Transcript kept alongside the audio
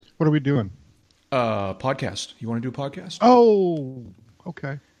What are we doing? Podcast. You want to do a podcast? Oh,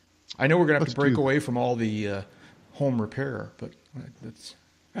 okay. I know we're going to have Let's to break do away from all the home repair, but that's...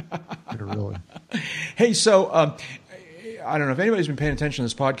 Yeah, really. Hey, so I don't know if anybody's been paying attention to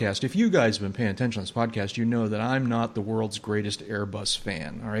this podcast. If you guys have been paying attention to this podcast, you know that I'm not the world's greatest Airbus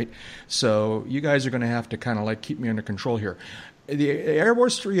fan, all right? So you guys are going to have to kind of like keep me under control here. The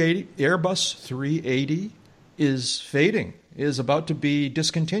Airbus 380 is fading, is about to be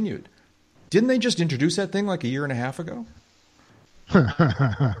discontinued. Didn't they just introduce that thing like a year and a half ago?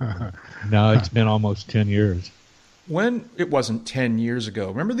 No, it's been almost 10 years. When it wasn't 10 years ago.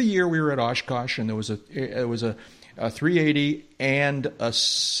 Remember the year we were at Oshkosh and there was a 380 and a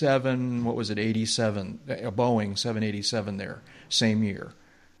 87, a Boeing 787 there, same year.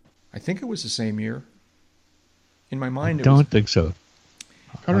 I think it was the same year. In my mind, I don't think so.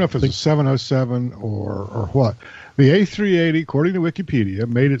 I don't know if it's a 707 or what. The A380, according to Wikipedia,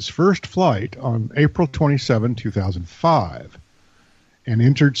 made its first flight on April 27, 2005, and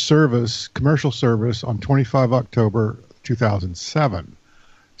entered commercial service on 25 October 2007.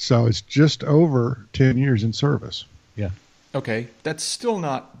 So it's just over 10 years in service. Yeah. Okay, that's still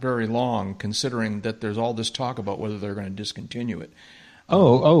not very long, considering that there's all this talk about whether they're going to discontinue it.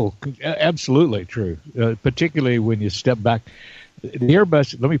 Absolutely true. Particularly when you step back. The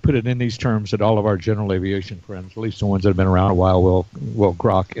Airbus, let me put it in these terms that all of our general aviation friends, at least the ones that have been around a while, will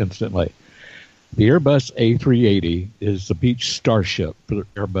grok instantly. The Airbus A380 is the beach starship for the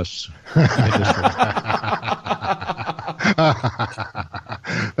Airbus industry.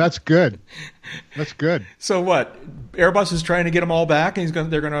 That's good. That's good. So what? Airbus is trying to get them all back, and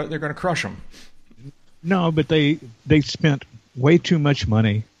they're going to crush them. No, but they spent way too much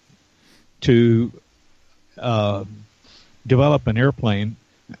money to develop an airplane.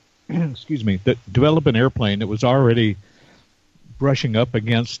 Develop an airplane that was already brushing up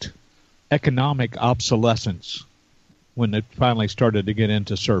against economic obsolescence when it finally started to get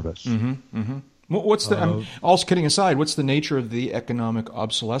into service. Mm-hmm, mm-hmm. What's the? All kidding aside, what's the nature of the economic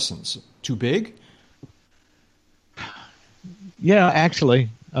obsolescence? Too big? Yeah, actually,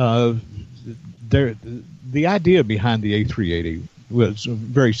 the idea behind the A380 was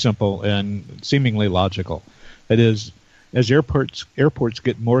very simple and seemingly logical. That is, as airports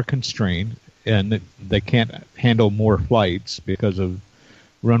get more constrained and they can't handle more flights because of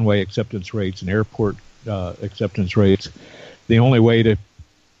runway acceptance rates and airport acceptance rates, the only way to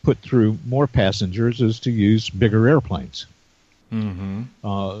put through more passengers is to use bigger airplanes. Mm-hmm.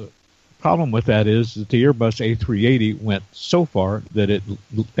 Problem with that is that the Airbus A380 went so far that it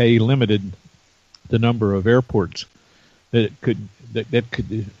limited the number of airports that could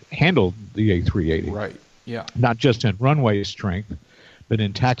handle the A380. Right. Yeah. Not just in runway strength, but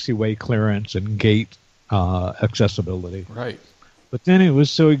in taxiway clearance and gate accessibility. Right. But then it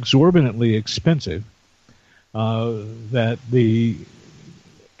was so exorbitantly expensive that the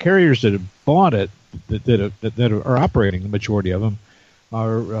carriers that have bought it, that are operating, the majority of them,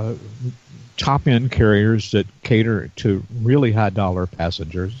 are top-end carriers that cater to really high-dollar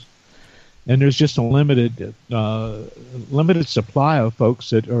passengers. And there's just a limited supply of folks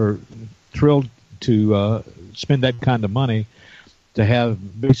that are thrilled to spend that kind of money to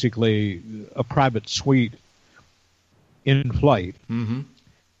have basically a private suite in flight. Mm-hmm.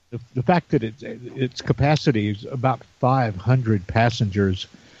 The fact that its capacity is about 500 passengers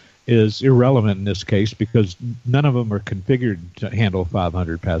is irrelevant in this case because none of them are configured to handle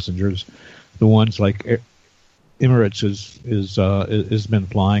 500 passengers. The ones like Emirates has been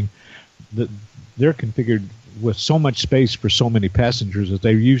flying, they're configured with so much space for so many passengers that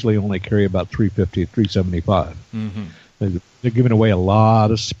they usually only carry about 350 to 375. Mm-hmm. They're giving away a lot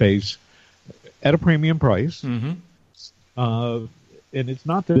of space at a premium price. Mm-hmm. And it's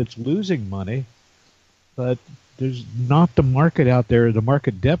not that it's losing money, but there's not the market out there, the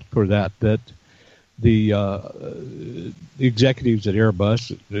market depth for that the executives at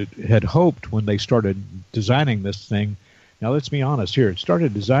Airbus had hoped when they started designing this thing. Now, let's be honest here. It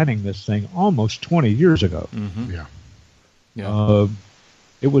started designing this thing almost 20 years ago. Mm-hmm. Yeah. Yeah.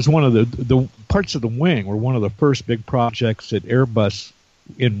 It was one of the parts of the wing were one of the first big projects that Airbus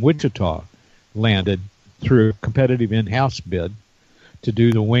in Wichita landed through a competitive in-house bid to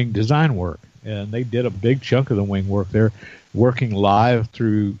do the wing design work. And they did a big chunk of the wing work there, working live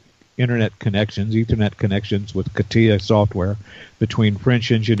through Ethernet connections with CATIA software between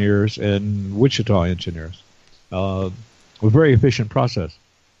French engineers and Wichita engineers. A very efficient process.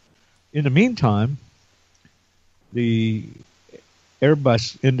 In the meantime, the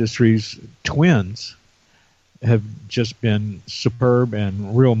Airbus Industries twins have just been superb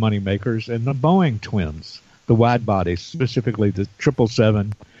and real money makers, and the Boeing twins, the wide bodies, specifically the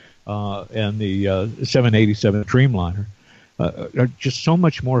 777, and the 787 Dreamliner are just so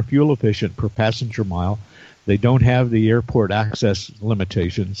much more fuel efficient per passenger mile. They don't have the airport access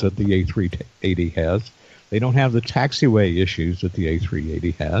limitations that the A380 has. They don't have the taxiway issues that the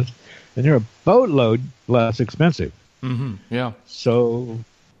A380 has. And they're a boatload less expensive. Mm-hmm. Yeah. So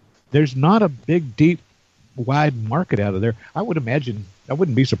there's not a big, deep, wide market out of there. I would imagine, I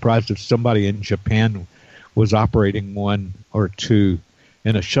wouldn't be surprised if somebody in Japan was operating one or two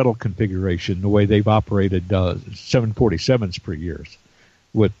in a shuttle configuration the way they've operated 747s for years,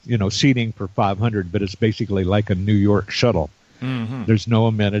 with seating for 500, but it's basically like a New York shuttle. Mm-hmm. There's no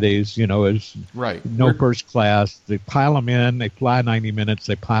amenities, it's right. No first class. They pile them in, they fly 90 minutes,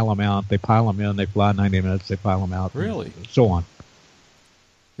 they pile them out, they pile them in, they fly 90 minutes, they pile them out. Really? And so on.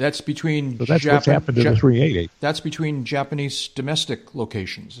 That's between. So that's what's happened to the 380. That's between Japanese domestic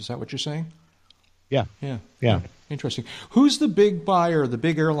locations. Is that what you're saying? Yeah. Yeah. Interesting. Who's the big buyer, the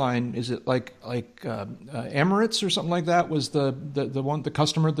big airline? Is it like Emirates or something like that? Was the one, the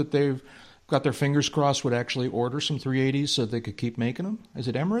customer that they've got their fingers crossed would actually order some 380s so they could keep making them? Is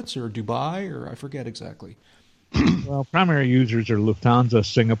it Emirates or Dubai or I forget exactly? Well, primary users are Lufthansa,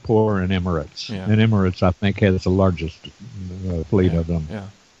 Singapore, and Emirates. Yeah. And Emirates, I think, has the largest fleet of them. Yeah.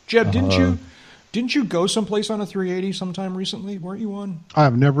 Jeb, didn't you go someplace on a 380 sometime recently? Weren't you on?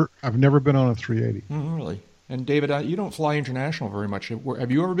 I've never been on a 380. Really? And David, you don't fly international very much.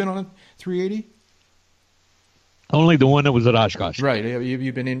 Have you ever been on a 380? Only the one that was at Oshkosh. Right.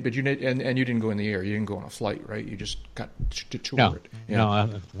 You've been in, but you didn't go in the air. You didn't go on a flight, right? You just got to tour it. Yeah.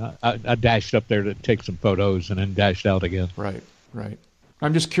 No, I dashed up there to take some photos and then dashed out again. Right.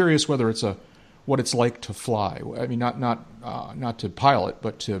 I'm just curious whether it's what it's like to fly. I mean, not to pilot,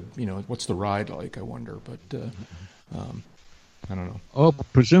 but to what's the ride like? I wonder, but I don't know. Oh,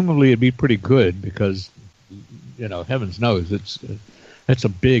 presumably it'd be pretty good because heavens knows it's a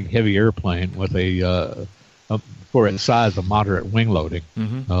big, heavy airplane with for its size, a moderate wing loading.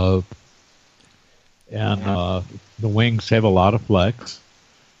 Mm-hmm. The wings have a lot of flex.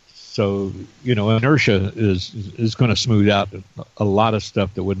 So, inertia is going to smooth out a lot of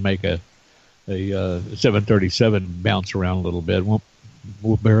stuff that would make a 737 bounce around a little bit. Will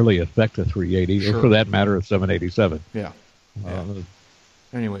barely affect a 380, sure. or for that matter, a 787. Yeah.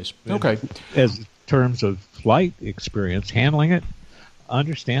 Anyways, okay. As in terms of flight experience, handling it,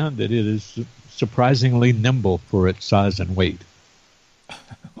 understand that it is surprisingly nimble for its size and weight.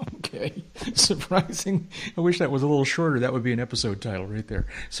 Okay. Surprising. I wish that was a little shorter. That would be an episode title right there.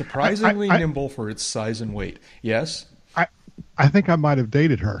 Surprisingly nimble for its size and weight. Yes? I think I might have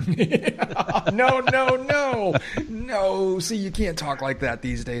dated her. No. See, you can't talk like that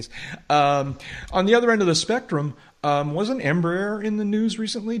these days. On the other end of the spectrum, wasn't Embraer in the news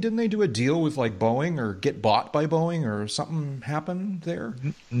recently? Didn't they do a deal with like Boeing or get bought by Boeing or something happened there?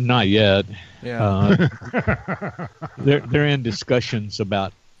 Not yet. Yeah. They're in discussions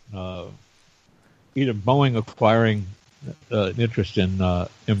about either Boeing acquiring an interest in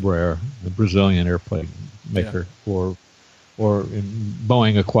Embraer, the Brazilian airplane maker, or in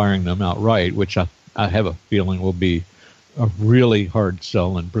Boeing acquiring them outright, which I have a feeling will be a really hard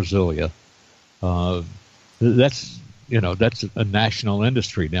sell in Brasilia. That's a national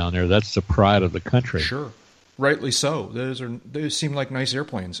industry down there. That's the pride of the country. Sure, rightly so. Those seem like nice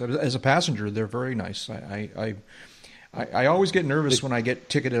airplanes. As a passenger, they're very nice. I always get nervous when I get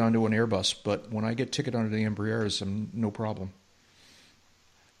ticketed onto an Airbus, but when I get ticketed onto the Embraers, I'm no problem.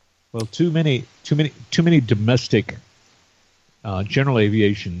 Well, too many domestic general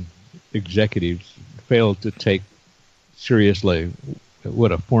aviation executives failed to take seriously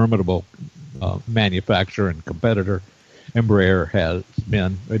what a formidable manufacturer and competitor Embraer has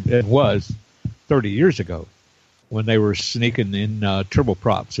been. It was 30 years ago when they were sneaking in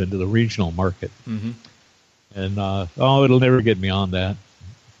turboprops into the regional market. Mm-hmm. And, it'll never get beyond that.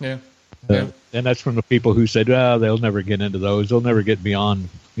 Yeah. And that's from the people who said, they'll never get into those. They'll never get beyond,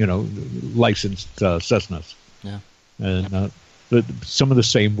 licensed Cessnas. Yeah. And some of the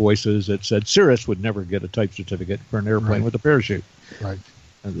same voices that said Cirrus would never get a type certificate for an airplane with a parachute. Right.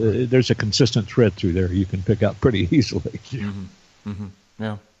 There's a consistent thread through there you can pick out pretty easily. Mm-hmm. Mm-hmm.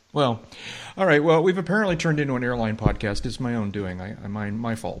 Yeah. Well, all right. Well, we've apparently turned into an airline podcast. It's my own doing.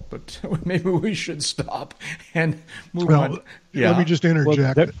 My fault. But maybe we should stop and move on. Yeah. Let me just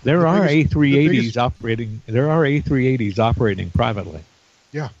interject. Well, there are A380s operating. There are A380s operating privately.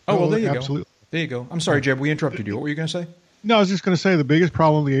 Yeah. Oh, well, there you absolutely. go. There you go. I'm sorry, Jeb. We interrupted you. What were you going to say? No, I was just going to say the biggest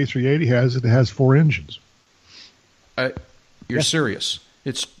problem the A380 has is it has 4 engines. You're serious?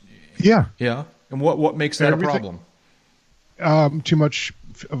 It's yeah. And what makes that a problem? Too much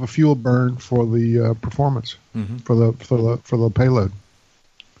of a fuel burn for the performance, mm-hmm. for the payload.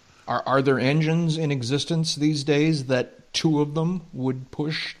 Are there engines in existence these days that two of them would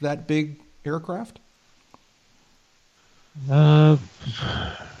push that big aircraft?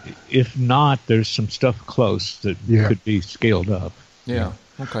 If not, there's some stuff close that could be scaled up. Yeah.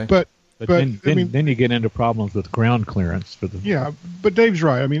 Okay. But then you get into problems with ground clearance for the. Yeah, but Dave's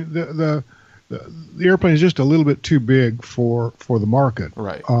right. I mean, the airplane is just a little bit too big for the market.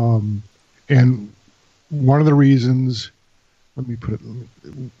 Right. And one of the reasons,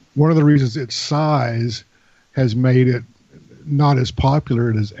 one of the reasons its size has made it not as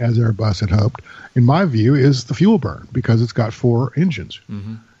popular as Airbus had hoped, in my view, is the fuel burn, because it's got 4 engines.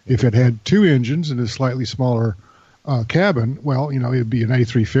 Mm-hmm. If it had 2 engines and a slightly smaller cabin, well, it'd be an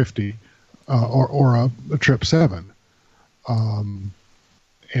A350 or a 777.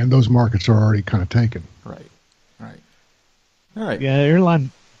 And those markets are already kind of taken. Right. All right. Yeah,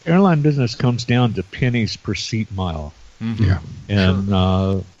 airline business comes down to pennies per seat mile. Mm-hmm. Yeah.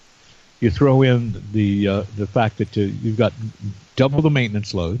 And you throw in the fact that you've got double the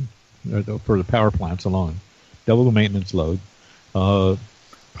maintenance load for the power plants alone, double the maintenance load,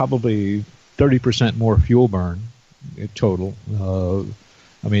 probably 30% more fuel burn total.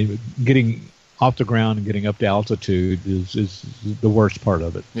 I mean, getting off the ground and getting up to altitude is the worst part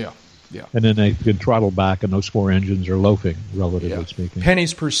of it. Yeah. And then they can throttle back, and those 4 engines are loafing, relatively speaking.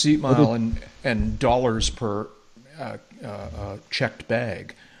 Pennies per seat mile and dollars per checked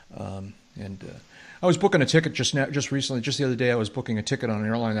bag. I was booking a ticket just the other day. I was booking a ticket on an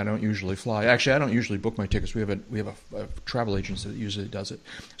airline I don't usually fly. Actually, I don't usually book my tickets. We have a travel agency that usually does it.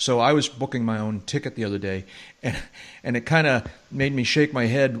 So I was booking my own ticket the other day, and it kind of made me shake my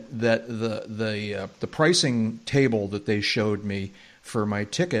head that the pricing table that they showed me for my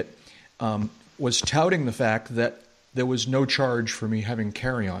ticket was touting the fact that there was no charge for me having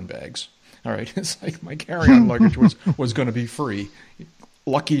carry-on bags. All right, it's like my carry-on luggage was going to be free.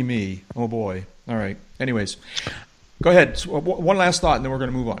 Lucky me. Oh, boy. All right. Anyways, go ahead. So one last thought, and then we're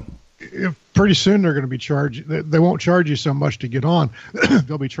going to move on. Pretty soon they're going to be charged. They won't charge you so much to get on.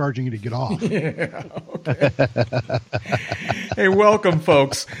 They'll be charging you to get off. Yeah, okay. Hey, welcome,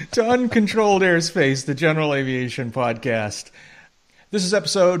 folks, to Uncontrolled Airspace, the General Aviation Podcast. This is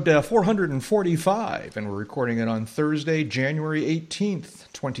episode 445, and we're recording it on Thursday, January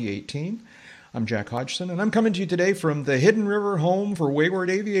 18th, 2018. I'm Jack Hodgson, and I'm coming to you today from the Hidden River home for wayward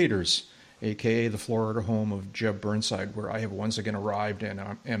aviators, a.k.a. the Florida home of Jeb Burnside, where I have once again arrived and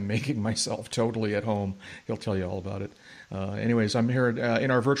am making myself totally at home. He'll tell you all about it. Anyways, I'm here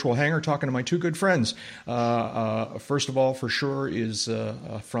in our virtual hangar talking to my 2 good friends. First of all, for sure, is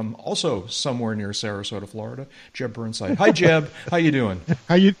from also somewhere near Sarasota, Florida, Jeb Burnside. Hi, Jeb. How you doing?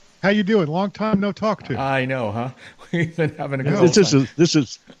 How you doing? Long time no talk to. I know, huh? We've been having a good old time.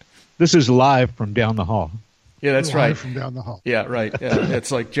 This is live from down the hall. Yeah, that's right. From down the hall. Yeah, right. Yeah,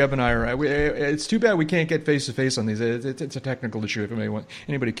 it's like Jeb and I are. It's too bad we can't get face to face on these. It's a technical issue. If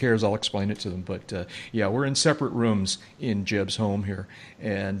anybody cares, I'll explain it to them. But yeah, we're in separate rooms in Jeb's home here.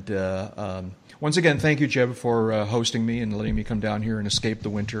 And once again, thank you, Jeb, for hosting me and letting me come down here and escape the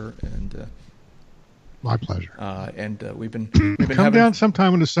winter. And my pleasure. We've been come down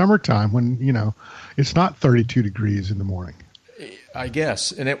sometime in the summertime when it's not 32 degrees in the morning. I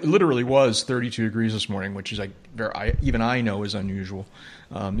guess, and it literally was 32 degrees this morning, which is even I know is unusual.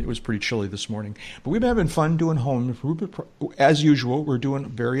 It was pretty chilly this morning, but we've been having fun doing home improvement. As usual, we're doing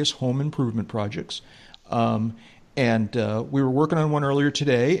various home improvement projects, and we were working on one earlier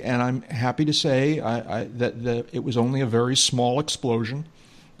today. And I'm happy to say that it was only a very small explosion.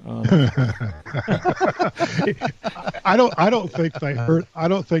 I don't think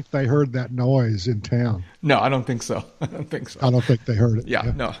they heard that noise in town. No, I don't think so. I don't think they heard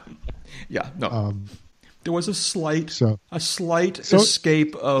it. No. There was a slight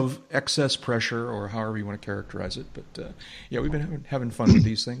escape of excess pressure, or however you want to characterize it. But we've been having fun with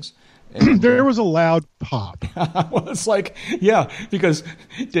these things. And, there was a loud pop. Well, it's like, because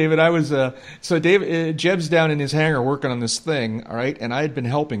David, Jeb's down in his hangar working on this thing, all right, and I had been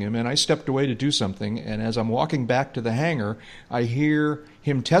helping him, and I stepped away to do something, and as I'm walking back to the hangar, I hear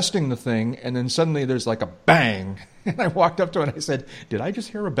him testing the thing, and then suddenly there's like a bang, and I walked up to him and I said, "Did I just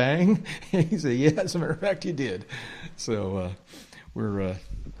hear a bang?" And he said, "Yeah, as a matter of fact, you did." So we're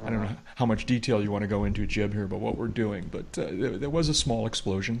I don't know how much detail you want to go into, Jeb, here about what we're doing, but there was a small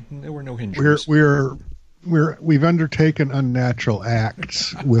explosion. There were no injuries. We've undertaken unnatural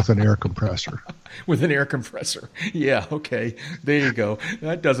acts with an air compressor. With an air compressor. Yeah, okay. There you go.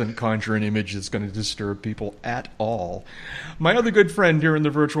 That doesn't conjure an image that's going to disturb people at all. My other good friend here in the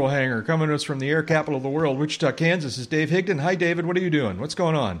virtual hangar, coming to us from the air capital of the world, Wichita, Kansas, is Dave Higdon. Hi, David. What are you doing? What's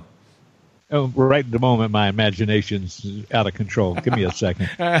going on? right at the moment, my imagination's out of control. Give me a second.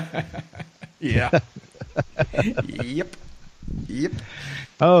 Yeah. Yep.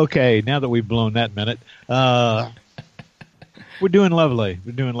 Okay, now that we've blown that minute, we're doing lovely.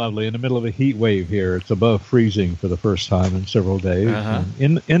 We're doing lovely in the middle of a heat wave here. It's above freezing for the first time in several days,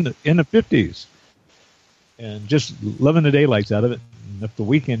 in the 50s, and just loving the daylights out of it. And if the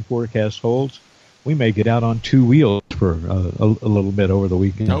weekend forecast holds, we may get out on two wheels for a little bit over the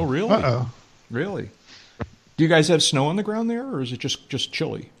weekend. Oh, really? Really? Do you guys have snow on the ground there, or is it just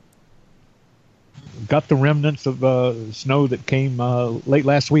chilly? Got the remnants of snow that came late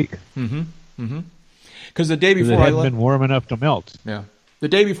last week. Because the day before it hadn't been warm enough to melt. Yeah. The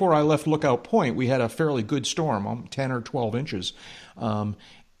day before I left Lookout Point, we had a fairly good storm, 10 or 12 inches. And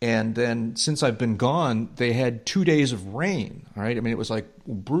then since I've been gone, they had 2 days of rain. All right. I mean, it was like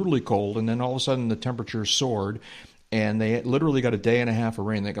brutally cold. And then all of a sudden the temperature soared. And they literally got a day and a half of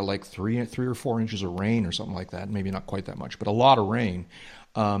rain. They got like 3 or 4 inches of rain or something like that. Maybe not quite that much, but a lot of rain.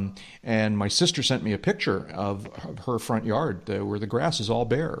 And my sister sent me a picture of her front yard where the grass is all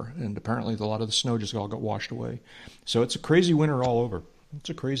bare. And apparently a lot of the snow just all got washed away. So it's a crazy winter all over. It's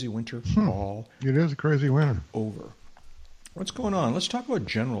a crazy winter all It is a crazy winter. over. What's going on? Let's talk about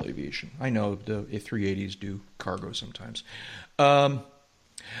general aviation. I know the A380s do cargo sometimes.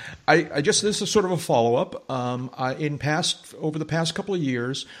 This is sort of a follow-up. Over the past couple of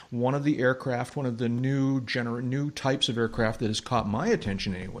years, one of the new types of aircraft that has caught my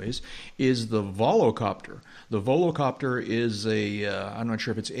attention anyways, is the Volocopter. The Volocopter is I'm not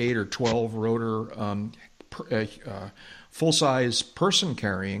sure if it's 8 or 12 rotor, full-size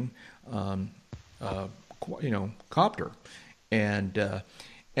person-carrying, copter. And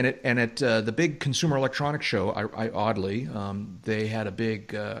at the big Consumer Electronics Show, oddly, they had a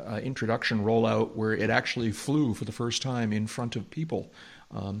big introduction rollout where it actually flew for the first time in front of people.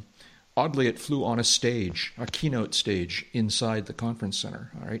 Oddly, it flew on a stage, a keynote stage inside the conference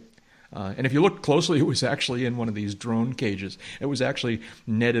center. All right. And if you look closely, it was actually in one of these drone cages. It was actually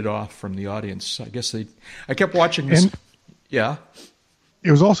netted off from the audience. I kept watching this. Yeah.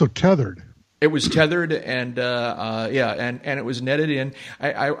 It was also tethered. It was tethered and it was netted in.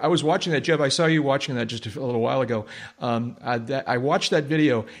 I was watching that, Jeb. I saw you watching that just a little while ago. I watched that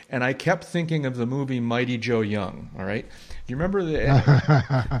video and I kept thinking of the movie Mighty Joe Young. All right, do you remember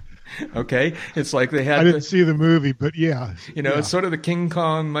the? Okay, it's like they had. I didn't see the movie, but yeah. It's sort of the King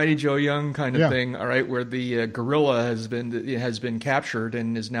Kong, Mighty Joe Young kind of thing. All right, where the gorilla has been captured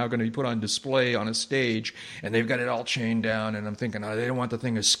and is now going to be put on display on a stage, and they've got it all chained down. And I'm thinking, they don't want the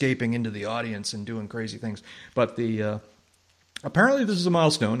thing escaping into the audience and doing crazy things. But apparently this is a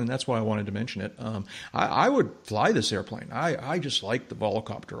milestone, and that's why I wanted to mention it. I would fly this airplane. I just like the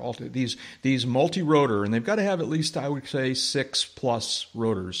Volocopter. These multi-rotor, and they've got to have at least, I would say, 6+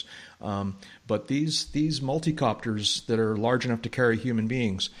 rotors. But these multicopters that are large enough to carry human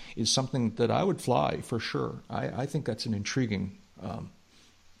beings is something that I would fly for sure. I think that's an intriguing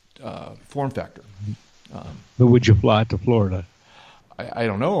form factor. But would you fly to Florida? I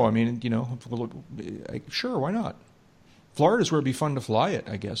don't know. I mean, sure, why not? Florida's where it'd be fun to fly it,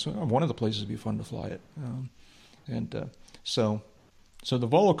 I guess. One of the places would be fun to fly it. So the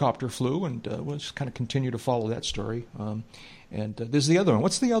Volocopter flew, and we'll just kind of continue to follow that story. And there's the other one.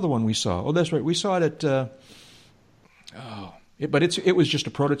 What's the other one we saw? Oh, that's right. We saw it at... but it was just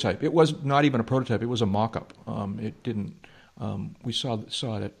a prototype. It was not even a prototype. It was a mock-up. It didn't... we saw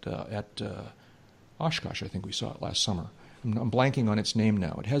it at Oshkosh. I think we saw it last summer. I'm blanking on its name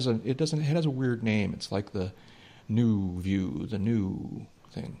now. It has a weird name. It's like the New View, the new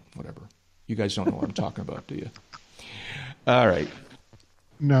thing, whatever. You guys don't know what I'm talking about, do you? All right.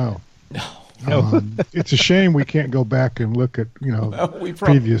 No. It's a shame we can't go back and look at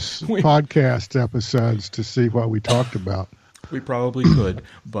previous podcast episodes to see what we talked about. We probably could,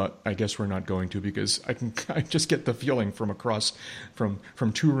 but I guess we're not going to because I just get the feeling from across from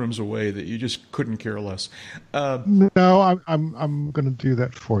 2 rooms away that you just couldn't care less. No, I'm going to do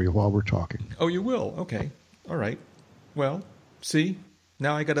that for you while we're talking. Oh, you will? Okay. All right. Well, see,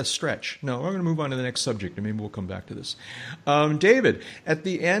 now I got to stretch. No, I'm going to move on to the next subject, and maybe we'll come back to this. David, at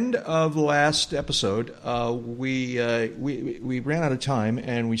the end of the last episode, we ran out of time,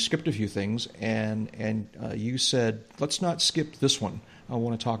 and we skipped a few things, and you said, let's not skip this one. I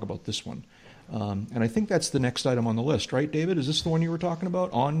want to talk about this one. And I think that's the next item on the list, right, David? Is this the one you were talking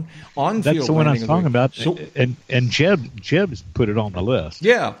about? On field. That's the one I was talking about. So, and Jeb's put it on the list.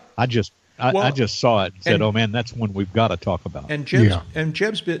 Yeah. I just saw it and said, "Oh man, that's one we've got to talk about." And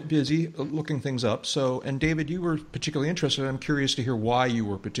Jeb's busy looking things up. So, and David, you were particularly interested. I'm curious to hear why you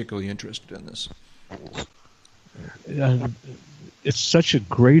were particularly interested in this. it's such a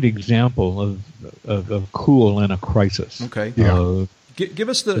great example of cool in a crisis. Okay. Yeah. Give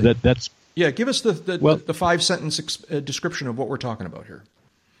us the that's give us the 5-sentence description of what we're talking about here.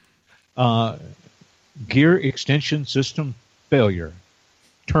 Gear extension system failure,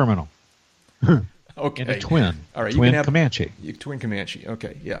 terminal. Okay. In a twin. All right. Twin Comanche. Twin Comanche.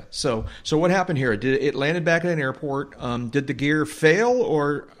 Okay. Yeah. So what happened here? Did it landed back at an airport? Did the gear fail,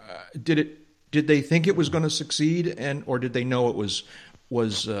 or did they think it was going to succeed, or did they know it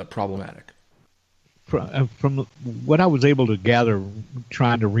was problematic? From what I was able to gather,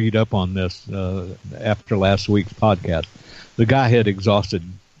 trying to read up on this after last week's podcast, the guy had exhausted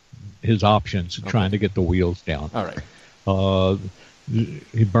his options trying to get the wheels down. All right.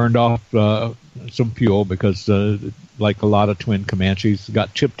 He burned off some fuel because, like a lot of twin Comanches,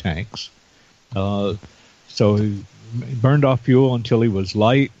 got chip tanks. So he burned off fuel until he was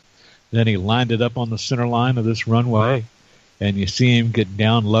light. Then he lined it up on the center line of this runway, and you see him get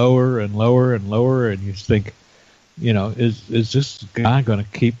down lower and lower and lower, and you think, is this guy going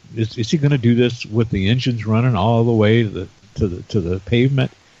to keep? Is he going to do this with the engines running all the way to the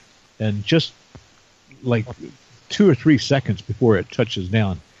pavement? And just like 2 or 3 seconds before it touches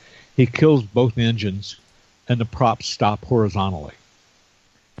down, he kills both engines, and the props stop horizontally.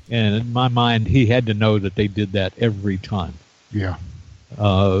 And in my mind, he had to know that they did that every time. Yeah.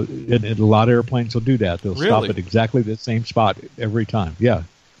 And a lot of airplanes will do that. They'll stop at exactly the same spot every time. Yeah.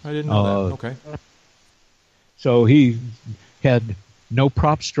 I didn't know that. Okay. So he had no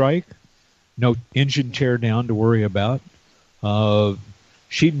prop strike, no engine tear down to worry about,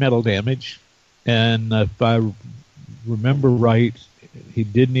 sheet metal damage, and if I remember right, he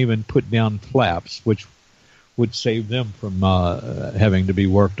didn't even put down flaps, which would save them from having to be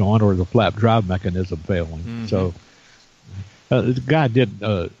worked on, or the flap drive mechanism failing. Mm-hmm. So the guy did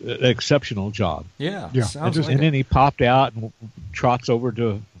an exceptional job. Yeah. And then he popped out and trots over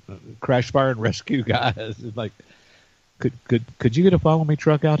to crash fire and rescue guys. Like, could you get a follow me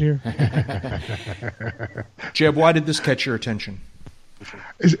truck out here? Jeb, why did this catch your attention?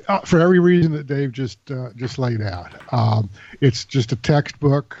 For every reason that Dave just laid out. It's just a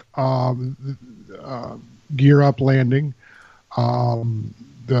textbook gear up landing.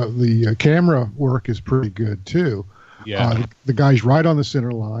 The camera work is pretty good too. Yeah. The guy's right on the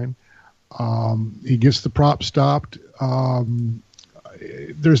center line. He gets the prop stopped.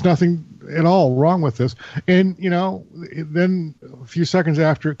 There's nothing at all wrong with this. And then a few seconds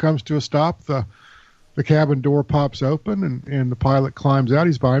after it comes to a stop, the cabin door pops open and the pilot climbs out.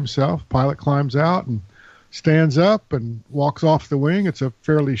 He's by himself. Pilot climbs out and stands up and walks off the wing. It's a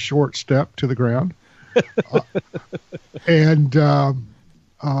fairly short step to the ground. And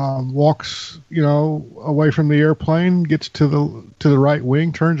walks, away from the airplane, gets to the right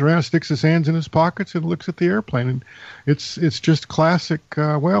wing, turns around, sticks his hands in his pockets and looks at the airplane. And it's just classic,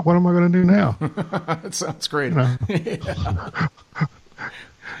 well, what am I going to do now? That sounds great.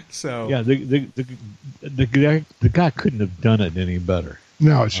 So yeah, the guy couldn't have done it any better.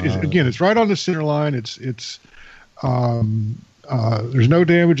 No, it's right on the center line. There's no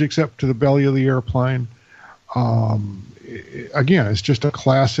damage except to the belly of the airplane. Again, it's just a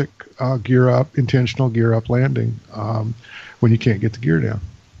classic intentional gear up landing when you can't get the gear down.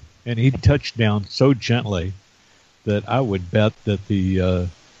 And he touched down so gently that I would bet that the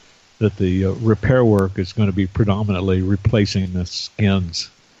repair work is going to be predominantly replacing the skins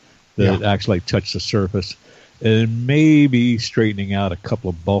that actually touch the surface, and maybe straightening out a couple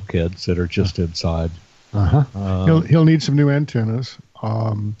of bulkheads that are just inside. He'll need some new antennas,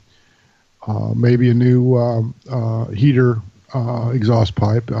 maybe a new heater exhaust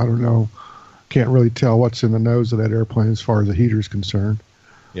pipe. I don't know. Can't really tell what's in the nose of that airplane as far as the heater is concerned.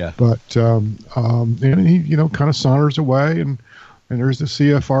 Yeah. But and he kind of saunters away, and there's the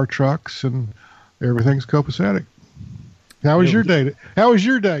CFR trucks, and everything's copacetic. How was your day? How was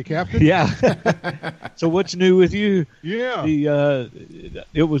your day, Captain? Yeah. So what's new with you? Yeah.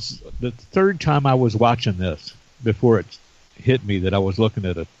 It was the third time I was watching this before it hit me that I was looking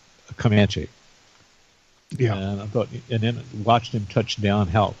at a Comanche. Yeah. And I thought, and then watched him touch down,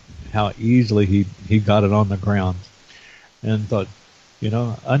 how easily he got it on the ground, and thought,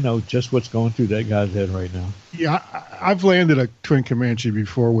 I know just what's going through that guy's head right now. Yeah, I've landed a twin Comanche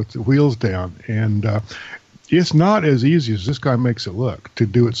before with the wheels down, and it's not as easy as this guy makes it look to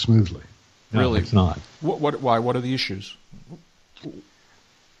do it smoothly. No, really? It's not. Why? What are the issues?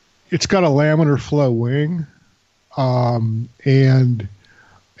 It's got a laminar flow wing, and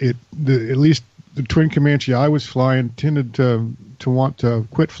at least the twin Comanche I was flying tended to want to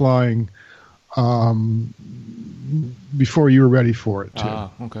quit flying before you were ready for it.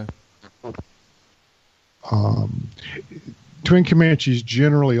 Okay. Twin Comanches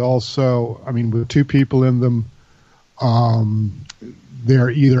generally also, I mean, with two people in them, they're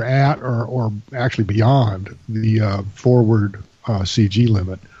either at or actually beyond the forward CG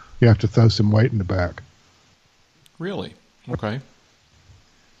limit. You have to throw some weight in the back. Really? Okay.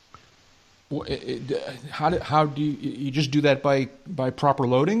 How do you just do that by proper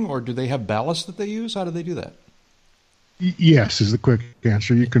loading, or do they have ballast that they use? How do they do that? Yes, is the quick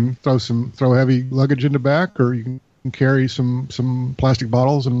answer. You can throw heavy luggage in the back, or you can carry some plastic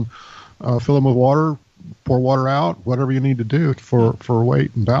bottles and fill them with water, pour water out, whatever you need to do for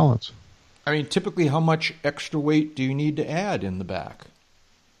weight and balance. I mean, typically, how much extra weight do you need to add in the back?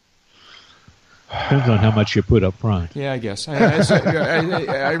 Depends on how much you put up front. Yeah, I guess.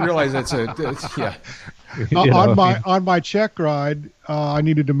 I realize that's yeah. On my Czech ride, I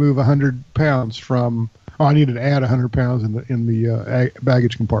needed to move 100 pounds from. I needed to add 100 pounds in the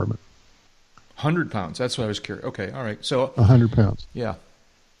baggage compartment. 100 pounds. That's what I was curious. Okay, all right. So 100 pounds. Yeah.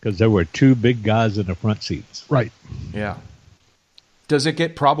 Because there were two big guys in the front seats. Right. Yeah. Does it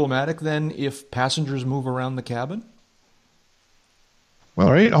get problematic then if passengers move around the cabin? Well,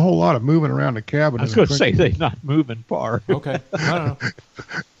 there ain't a whole lot of moving around the cabin. I was going to say they're not moving far. Okay. I don't know.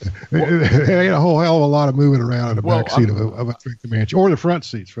 There ain't a whole hell of a lot of moving around in the back seat of a Twin Comanche, or the front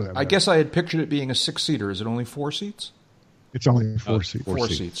seats for that matter. I guess I had pictured it being a 6-seater. Is it only 4 seats? It's only 4 seats. 4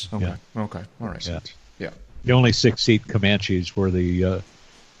 seats. Okay. Yeah. Okay. All right. Yeah. The only 6-seat Comanches were the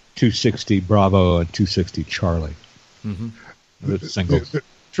 260 Bravo and 260 Charlie. Mm-hmm. The singles. The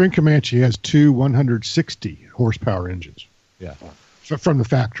Twin Comanche has two 160 horsepower engines. Yeah. So from the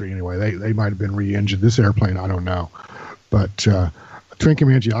factory, anyway. They might have been re-engined. This airplane, I don't know. But Twin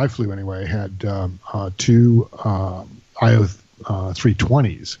Comanche I flew anyway had two IO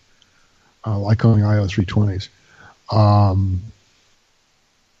 320s, Lycoming IO 320s.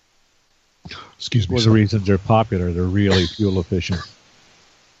 Excuse me. One of the reasons they're popular, they're really fuel efficient.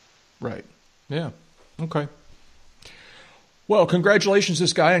 Right. Yeah. Okay. Well, congratulations,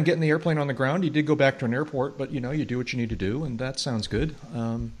 this guy, on getting the airplane on the ground. He did go back to an airport, but, you do what you need to do, and that sounds good.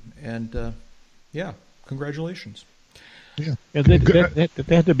 Yeah, congratulations. Yeah. That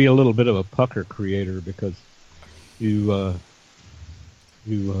had to be a little bit of a pucker creator, because you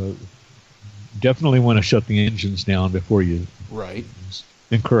definitely want to shut the engines down before you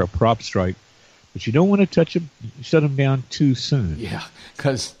incur a prop strike. But you don't want to shut them down too soon. Yeah,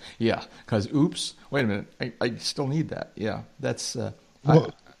 because oops, wait a minute, I still need that. Yeah, that's...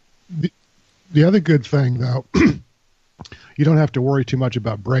 the other good thing, though, you don't have to worry too much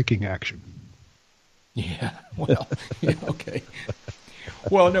about braking action. Yeah, well, yeah, okay.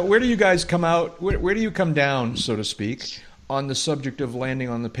 Well, now, where do you guys come out, where do you come down, so to speak, on the subject of landing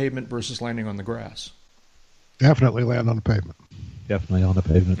on the pavement versus landing on the grass? Definitely land on the pavement. Definitely on the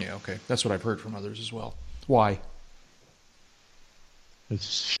pavement. Yeah, okay. That's what I've heard from others as well. Why?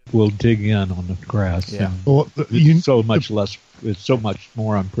 We'll dig in on the grass. Yeah. Well, it's so much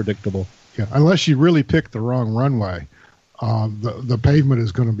more unpredictable. Yeah, unless you really pick the wrong runway, the pavement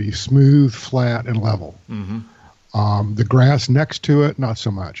is going to be smooth, flat, and level. Mm-hmm. The grass next to it, not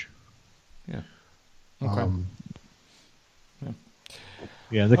so much. Yeah. Okay.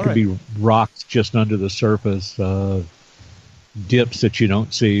 Yeah, there could be rocks just under the surface, dips that you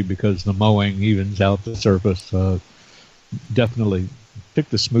don't see because the mowing evens out the surface. Definitely pick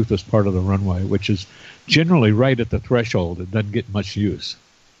the smoothest part of the runway, which is generally right at the threshold. It doesn't get much use.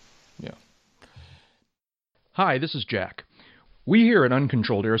 Yeah. Hi, this is Jack. We here at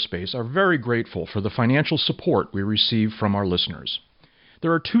Uncontrolled Airspace are very grateful for the financial support we receive from our listeners.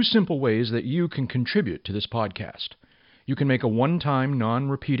 There are 2 simple ways that you can contribute to this podcast. You can make a one-time,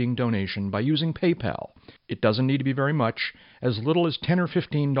 non-repeating donation by using PayPal. It doesn't need to be very much. As little as $10 or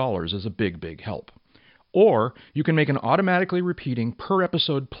 $15 is a big, big help. Or you can make an automatically repeating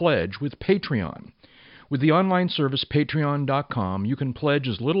per-episode pledge with Patreon. With the online service Patreon.com, you can pledge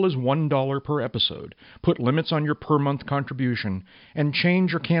as little as $1 per episode, put limits on your per-month contribution, and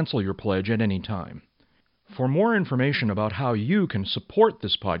change or cancel your pledge at any time. For more information about how you can support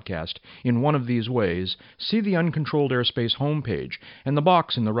this podcast in one of these ways, see the Uncontrolled Airspace homepage and the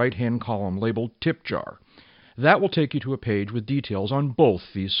box in the right-hand column labeled Tip Jar. That will take you to a page with details on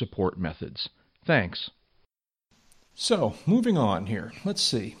both these support methods. Thanks. So, moving on here. Let's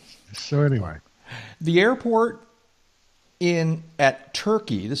see. So anyway. The airport at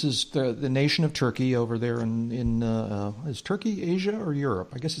Turkey, this is the nation of Turkey over there is Turkey Asia or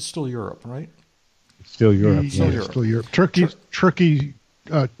Europe? I guess it's still Europe, right? Still Europe. Still Europe. Turkey,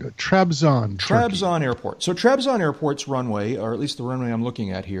 Trabzon. Trabzon Airport. So Trabzon Airport's runway, or at least the runway I'm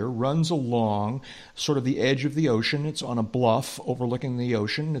looking at here, runs along sort of the edge of the ocean. It's on a bluff overlooking the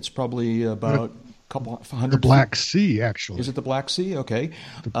ocean. It's probably about couple hundred. The Black Sea, actually. Is it the Black Sea? Okay.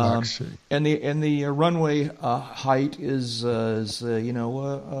 The Black Sea. And the runway height is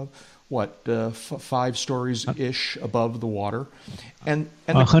 5 stories ish above the water, and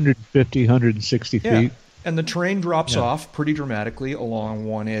 150, 160 feet. And the terrain drops off pretty dramatically along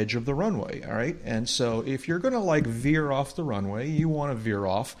one edge of the runway, all right? And so if you're going to veer off the runway, you want to veer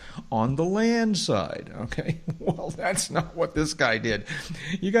off on the land side, okay? Well, that's not what this guy did.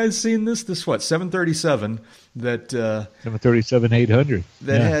 You guys seen this? This what, 737 that 737-800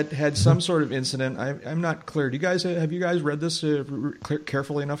 that had some sort of incident. I'm not clear. Have you guys read this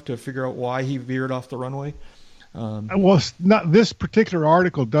carefully enough to figure out why he veered off the runway? Well, not this particular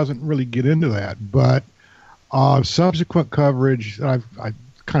article doesn't really get into that, but subsequent coverage I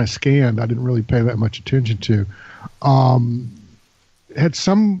kind of scanned, I didn't really pay that much attention to, had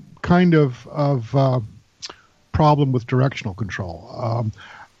some kind of problem with directional control.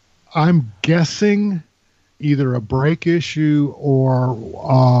 I'm guessing either a brake issue or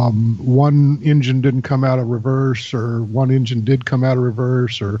one engine didn't come out of reverse, or one engine did come out of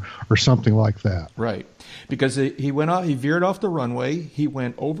reverse, or something like that. Right, because he veered off the runway. He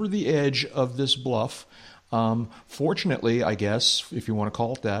went over the edge of this bluff. Fortunately, I guess, if you want to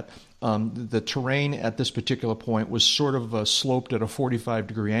call it that, the terrain at this particular point was sort of sloped at a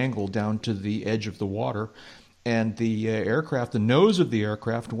 45-degree angle down to the edge of the water, and the aircraft, the nose of the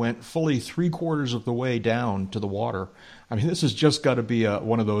aircraft, went fully 3/4 of the way down to the water. I mean, this has just got to be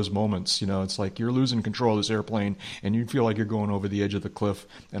one of those moments. It's like you're losing control of this airplane, and you feel like you're going over the edge of the cliff,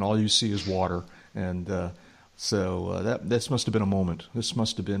 and all you see is water. And so this must have been a moment. This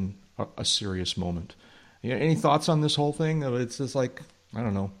must have been a serious moment. Any thoughts on this whole thing? It's just like, I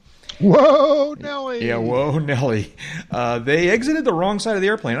don't know. Whoa, Nelly! Yeah, whoa, Nelly. They exited the wrong side of the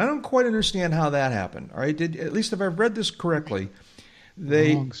airplane. I don't quite understand how that happened. All right, at least if I've read this correctly,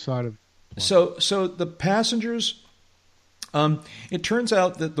 wrong side of. So the passengers. It turns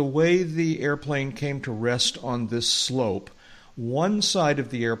out that the way the airplane came to rest on this slope, one side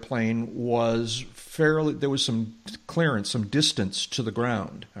of the airplane was there was some clearance, some distance to the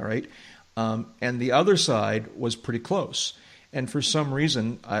ground. All right. And the other side was pretty close, and for some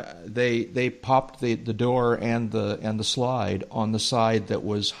reason they popped the door and the slide on the side that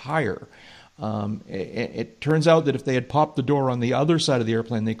was higher. It turns out that if they had popped the door on the other side of the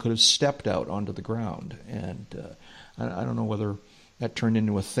airplane, they could have stepped out onto the ground, and I don't know whether that turned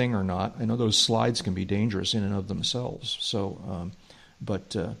into a thing or not. I know those slides can be dangerous in and of themselves. So,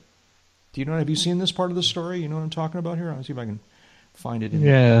 but have you seen this part of the story? You know what I'm talking about here? I'll see if I can find it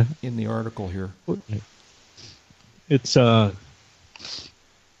in the article here. It's you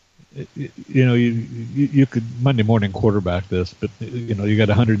could Monday morning quarterback this, but you got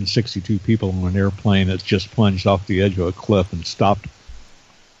 162 people on an airplane that's just plunged off the edge of a cliff and stopped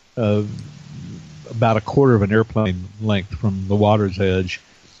about a quarter of an airplane length from the water's edge,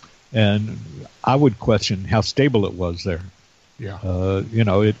 and I would question how stable it was there. Yeah,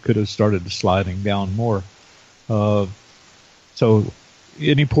 it could have started sliding down more. So,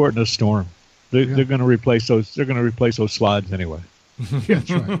 any port in a storm, they're going to replace those. They're going to replace those slides anyway. Yeah,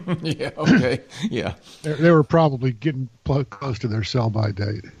 that's right. Yeah. Okay. Yeah. They were probably getting close to their sell-by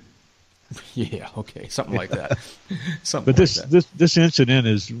date. Yeah. Okay. Something like that. But this incident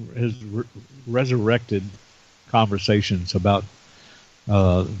has resurrected conversations about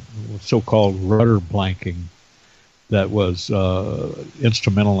so-called rudder blanking that was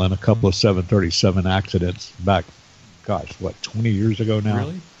instrumental in a couple of 737 accidents back. Gosh, 20 years ago now?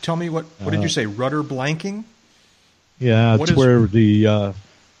 Really? Tell me what did you say? Rudder blanking? Yeah, it's where the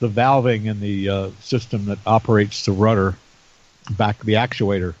valving in the system that operates the rudder, the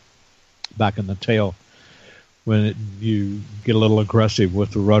actuator, back in the tail, when you get a little aggressive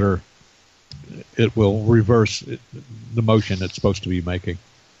with the rudder, it will reverse the motion it's supposed to be making.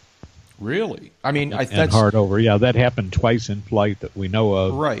 Really? I mean, and hard over. Yeah, that happened twice in flight that we know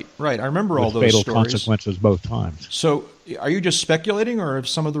of. Right. I remember all those fatal stories. Consequences both times. So, are you just speculating, or have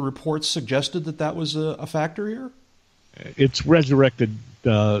some of the reports suggested that was a factor here? It's resurrected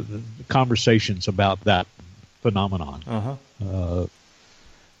conversations about that phenomenon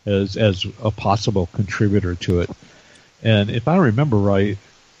as a possible contributor to it. And if I remember right,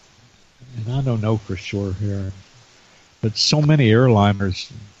 and I don't know for sure here, but so many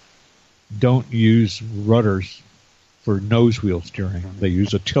airliners don't use rudders for nose wheel steering. They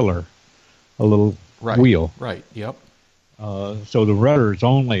use a tiller, a little wheel. Right. Yep. So the rudder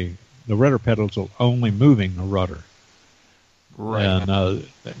pedals are only moving the rudder. Right. And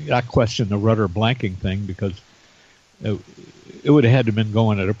I question the rudder blanking thing because it would have had to have been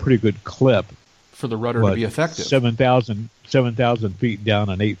going at a pretty good clip for the rudder to be effective. 7,000 feet down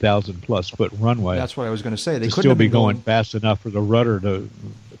an 8,000 plus foot runway. That's what I was going to say. They couldn't still have be been going fast enough for the rudder to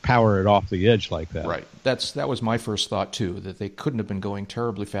power it off the edge like that. Right. That was my first thought too. That they couldn't have been going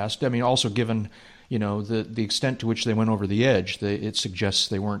terribly fast. I mean, also given the extent to which they went over the edge, it suggests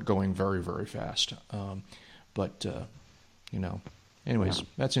they weren't going very, very fast. Anyways,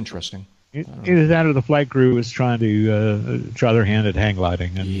 that's interesting. Either that or the flight crew was trying to try their hand at hang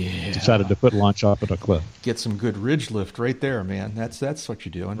gliding and decided to put launch off at a cliff. Get some good ridge lift right there, man. That's what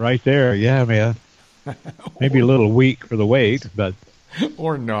you're doing. Right there, yeah, man. Maybe a little weak for the weight, but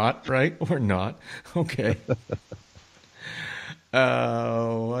or not, right? Or not. Okay.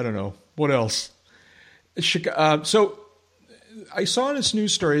 I don't know. What else? So I saw this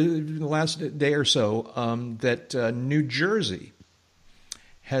news story in the last day or so that New Jersey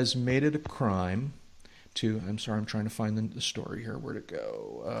has made it a crime to... I'm sorry, I'm trying to find the story here. Where'd it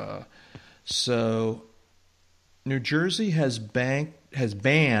go? So New Jersey has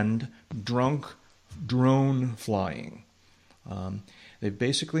banned drunk drone flying. They've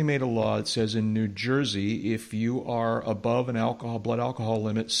basically made a law that says in New Jersey, if you are above an blood alcohol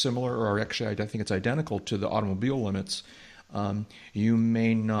limit similar, or actually I think it's identical to the automobile limits, you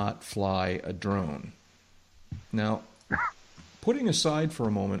may not fly a drone. Now, putting aside for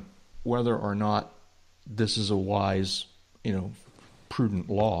a moment whether or not this is a wise,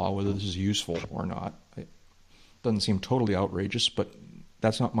 prudent law, whether this is useful or not, it doesn't seem totally outrageous, but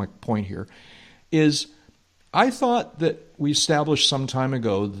that's not my point here, is I thought that we established some time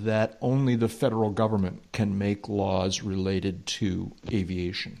ago that only the federal government can make laws related to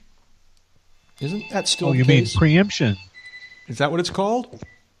aviation. Isn't that still the case? You mean preemption? Is that what it's called?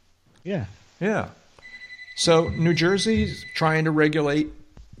 Yeah. Yeah. So New Jersey's trying to regulate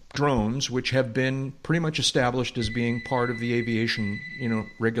drones, which have been pretty much established as being part of the aviation,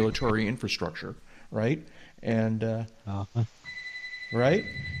 regulatory infrastructure, right? And right?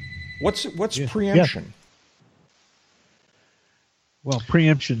 What's preemption? Yeah. Well,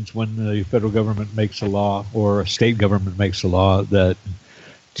 preemption's when the federal government makes a law or a state government makes a law that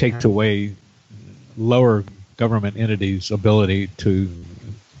takes away lower government entities' ability to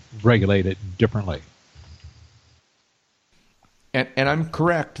regulate it differently. And I'm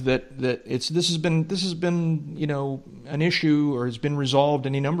correct that this has been an issue, or has been resolved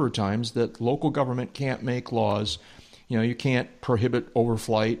any number of times, that local government can't make laws. You can't prohibit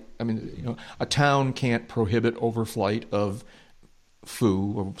overflight. I mean, a town can't prohibit overflight of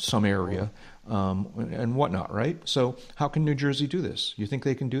foo of some area and whatnot, right? So how can New Jersey do this? You think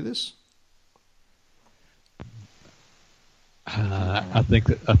they can do this? I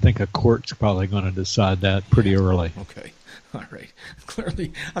think a court's probably going to decide that pretty early. Okay, all right.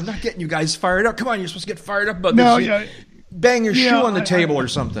 Clearly, I'm not getting you guys fired up. Come on, you're supposed to get fired up about this. Yeah. Bang your shoe on the table or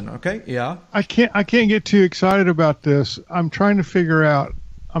something. Okay, yeah. I can't get too excited about this. I'm trying to figure out.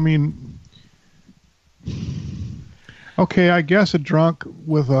 I mean, okay, I guess a drunk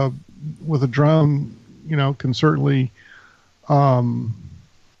with a drone, can certainly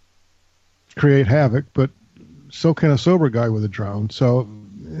create havoc, but so can a sober guy with a drone. So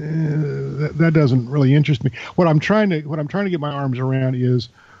that doesn't really interest me. What I'm trying to get my arms around is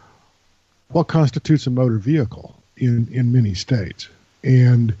what constitutes a motor vehicle in many states.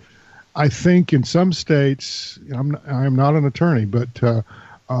 And I think in some states, I'm not an attorney, but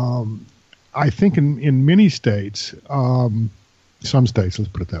I think in many states, some states, let's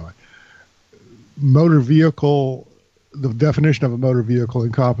put it that way, motor vehicle, the definition of a motor vehicle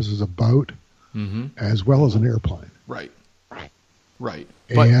encompasses a boat as well as an airplane. Right.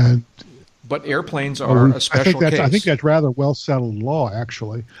 But airplanes are a special case. I think that's rather well settled law,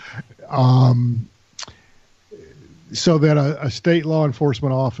 actually. So that a state law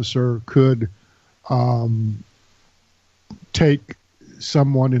enforcement officer could take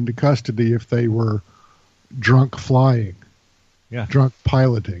someone into custody if they were drunk flying, drunk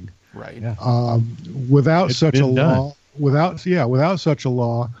piloting. Right. Yeah. Without such a law,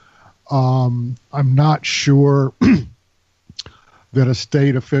 I'm not sure that a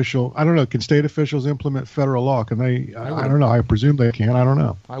state official, I don't know, can state officials implement federal law? Can they? I don't know. I presume they can. I don't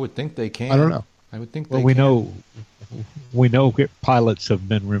know. I would think they can. I don't know. I would think. Well, we know pilots have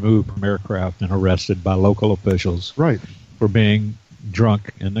been removed from aircraft and arrested by local officials, right, for being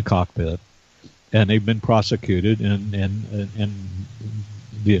drunk in the cockpit, and they've been prosecuted, and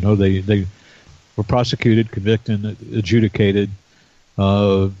they were prosecuted, convicted, and adjudicated.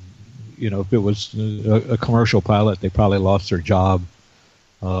 If it was a commercial pilot, they probably lost their job.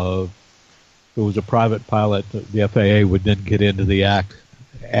 If it was a private pilot, the FAA would then get into the act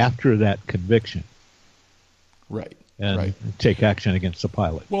after that conviction. Right. And take action against the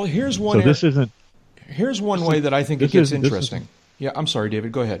pilot. Well, here's one. So this isn't Here's one way that I think it gets interesting. Yeah, I'm sorry,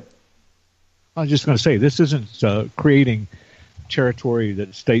 David. Go ahead. I was just going to say, this isn't creating territory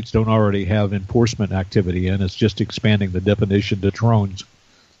that states don't already have enforcement activity in. It's just expanding the definition to drones.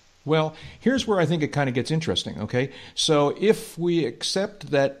 Well, here's where I think it kind of gets interesting, okay? So if we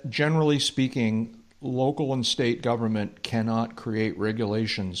accept that, generally speaking, local and state government cannot create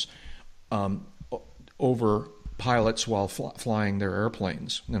regulations over pilots while flying their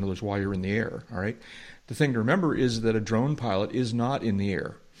airplanes, in other words, while you're in the air, all right? The thing to remember is that a drone pilot is not in the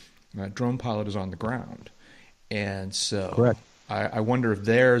air. A drone pilot is on the ground. And so correct. I wonder if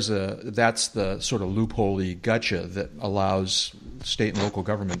that's the sort of loophole-y gotcha that allows state and local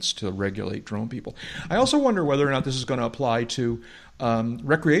governments to regulate drone people. I also wonder whether or not this is going to apply to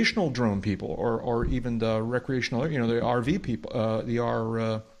recreational drone people or even the recreational, the RV people, the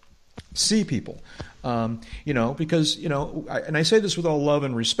RC people. Because, and I say this with all love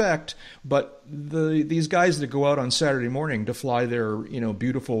and respect, but these guys that go out on Saturday morning to fly their,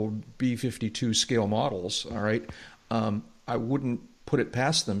 beautiful B-52 scale models, all right, I wouldn't put it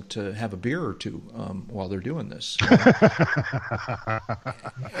past them to have a beer or two while they're doing this. I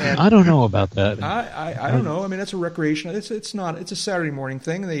don't know about that. I don't know. I mean, that's a recreation. It's a Saturday morning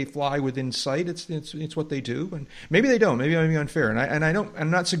thing. They fly within sight. It's what they do, and maybe they don't. Maybe I'm being unfair.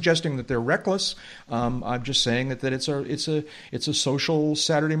 I'm not suggesting that they're reckless. I'm just saying that it's a social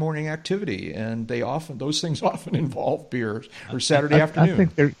Saturday morning activity, and those things often involve beers or Saturday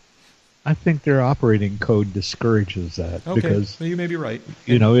afternoon. I think their operating code discourages that because well, you may be right.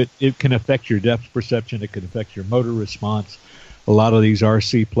 It can affect your depth perception. It can affect your motor response. A lot of these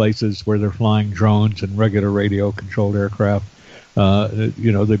RC places where they're flying drones and regular radio-controlled aircraft,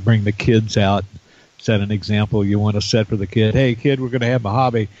 they bring the kids out. Set an example you want to set for the kid. Hey, kid, we're going to have a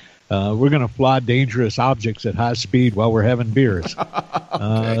hobby. We're going to fly dangerous objects at high speed while we're having beers.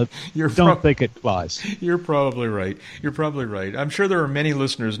 Don't think it flies. You're probably right. I'm sure there are many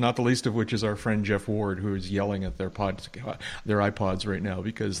listeners, not the least of which is our friend Jeff Ward, who is yelling at their iPods right now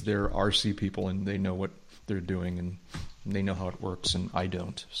because they're RC people and they know what they're doing and they know how it works, and I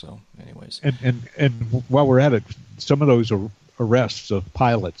don't. So, anyways. And while we're at it, some of those arrests of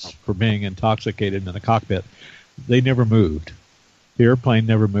pilots for being intoxicated in the cockpit, they never moved. The airplane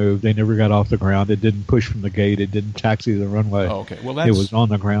never moved. They never got off the ground. It didn't push from the gate. It didn't taxi the runway. Oh, okay. Well, it was on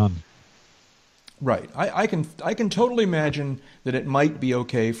the ground. Right. I can totally imagine that it might be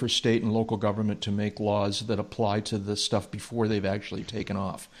okay for state and local government to make laws that apply to this stuff before they've actually taken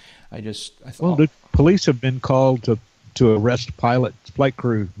off. Well, the police have been called to arrest flight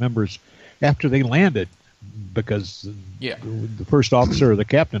crew members after they landed because the first officer or the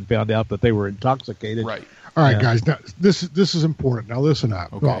captain found out that they were intoxicated. Right. All right, guys. Now, this is important. Now, listen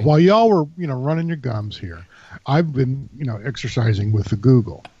up. Okay. While y'all were, running your gums here, I've been, exercising with the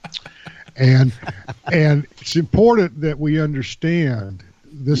Google, and it's important that we understand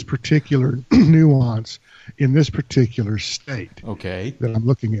this particular nuance in this particular state. Okay. That I'm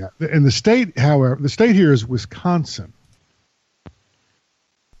looking at. And the state, however, here is Wisconsin.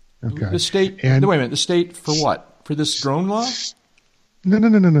 Okay. The state. And wait a minute. The state for what? For this drone law?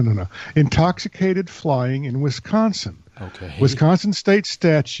 No. Intoxicated flying in Wisconsin. Okay. Wisconsin State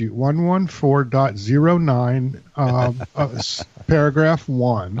Statute 114.09, paragraph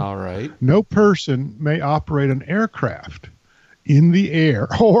 1. All right. No person may operate an aircraft in the air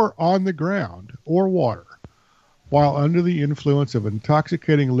or on the ground or water while under the influence of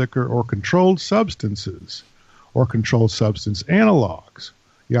intoxicating liquor or controlled substances or controlled substance analogs,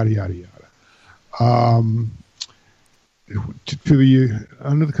 yada, yada, yada.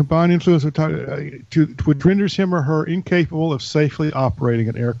 Under the combined influence of which renders him or her incapable of safely operating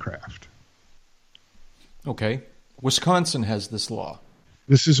an aircraft. Okay. Wisconsin has this law.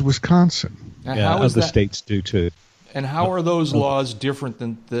 This is Wisconsin. Now, yeah, other states do too. And how are those laws different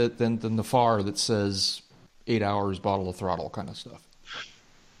than the FAR that says 8 hours, bottle of throttle kind of stuff?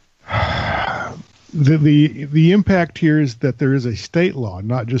 The impact here is that there is a state law,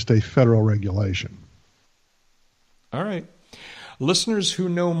 not just a federal regulation. All right. Listeners who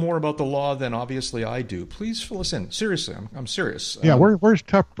know more about the law than obviously I do, please fill us in. Seriously, I'm serious. Yeah, where's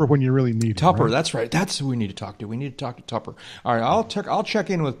Tupper when you really need him? Tupper, right? That's right. That's who we need to talk to. We need to talk to Tupper. All right, I'll check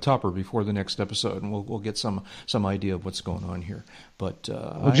in with Tupper before the next episode, and we'll get some idea of what's going on here. But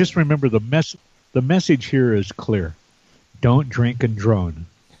just remember the message here is clear: don't drink and drone.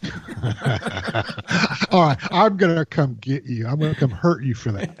 All right, I'm gonna come get you. I'm gonna come hurt you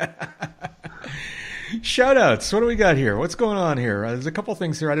for that. Shout-outs. What do we got here? What's going on here? There's a couple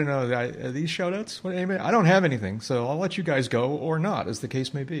things here. I don't know. Are these shout-outs? I don't have anything, so I'll let you guys go or not, as the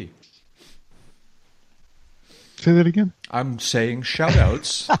case may be. Say that again. I'm saying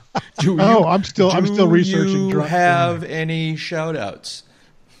shout-outs. I'm still researching. Do you have any shout-outs?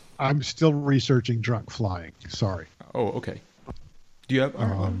 I'm still researching drunk flying. Sorry. Oh, okay. Do you have?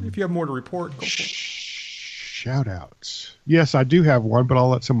 If you have more to report, go for it. Shout-outs. Yes, I do have one, but I'll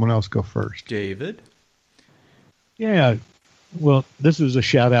let someone else go first. David. Yeah. Well, this is a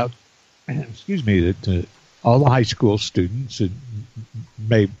shout-out. Excuse me, to all the high school students that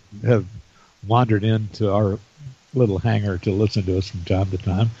may have wandered into our little hangar to listen to us from time to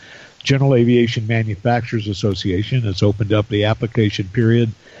time. General Aviation Manufacturers Association has opened up the application period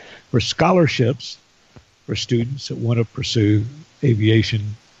for scholarships for students that want to pursue aviation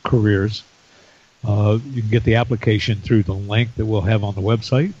careers. You can get the application through the link that we'll have on the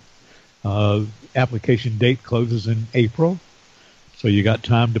website. Application date closes in April, so you got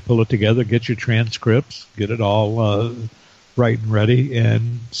time to pull it together, get your transcripts, get it all right and ready,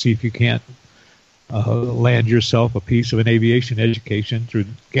 and see if you can't land yourself a piece of an aviation education through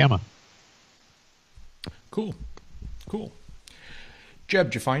Gamma. Cool. Jeb,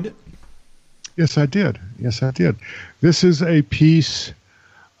 did you find it? Yes, I did. This is a piece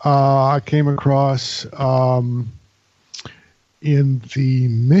I came across in the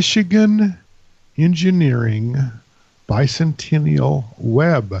Michigan Engineering Bicentennial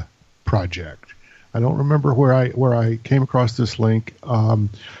Web Project. I don't remember where I came across this link.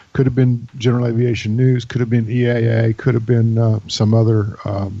 Could have been General Aviation News, could have been EAA, could have been some other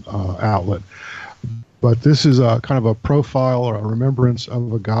outlet. But this is a kind of a profile or a remembrance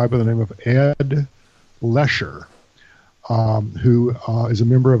of a guy by the name of Ed Lesher, who is a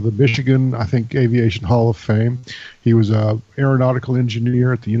member of the Michigan, I think, Aviation Hall of Fame. He was an aeronautical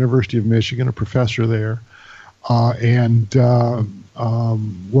engineer at the University of Michigan, a professor there, and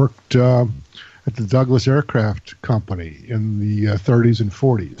worked at the Douglas Aircraft Company in the 30s and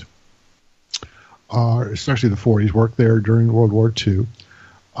 40s, especially the 40s, worked there during World War II,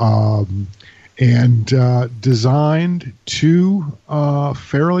 and designed two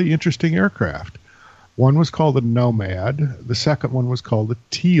fairly interesting aircraft. One was called the Nomad. The second one was called the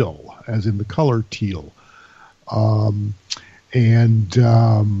Teal, as in the color teal, and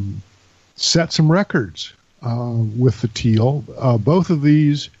set some records with the Teal. Both of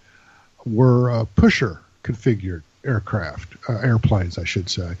these were pusher configured airplanes, I should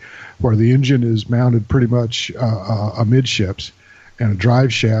say, where the engine is mounted pretty much amidships, and a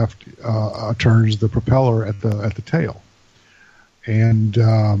drive shaft turns the propeller at the tail. And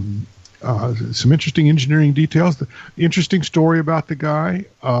some interesting engineering details. The interesting story about the guy.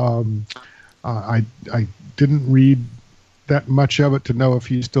 I didn't read that much of it to know if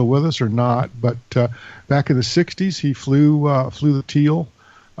he's still with us or not. But back in the '60s, he flew the Teal.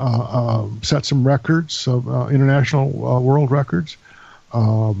 Set some records, international world records,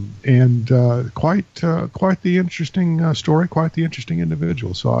 and quite the interesting story, quite the interesting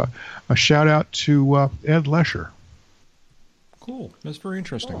individual. So a shout out to Ed Lesher. Cool. That's very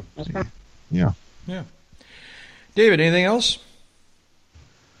interesting. Yeah. David, anything else?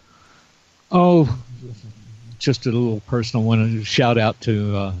 Oh, just a little personal one. Shout out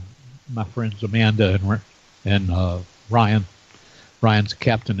to my friends Amanda and Ryan. Ryan's a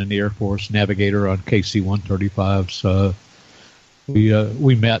captain in the Air Force, navigator on KC-135s.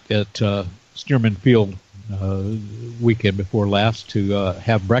 We met at Stearman Field weekend before last to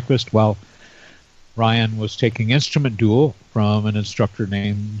have breakfast while Ryan was taking instrument duel from an instructor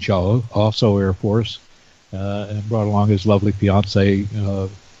named Joe, also Air Force, and brought along his lovely fiancee,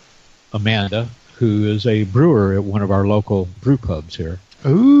 Amanda, who is a brewer at one of our local brew pubs here.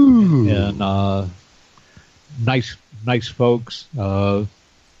 Ooh. And nice folks.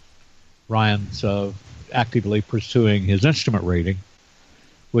 Ryan's actively pursuing his instrument rating,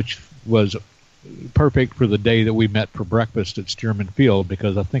 which was perfect for the day that we met for breakfast at Stearman Field,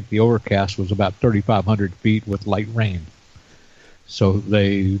 because I think the overcast was about 3,500 feet with light rain. So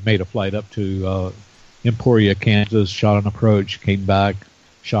they made a flight up to Emporia, Kansas, shot an approach, came back,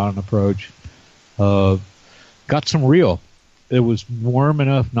 shot an approach, got some reel. It was warm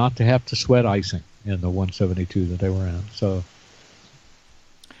enough not to have to sweat icing in the 172 that they were in. So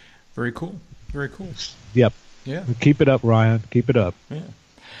very cool. Yep. Yeah. Keep it up, Ryan. Keep it up. Yeah.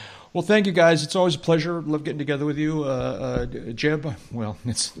 Well, thank you, guys. It's always a pleasure. Love getting together with you, Jeb. Well,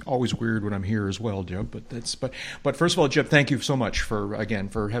 it's always weird when I'm here as well, Jeb. But first of all, Jeb, thank you so much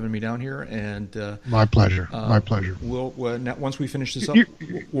for having me down here. And my pleasure. My pleasure. We'll once we finish this up,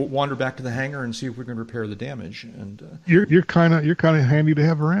 we'll wander back to the hangar and see if we can repair the damage. And you're kind of handy to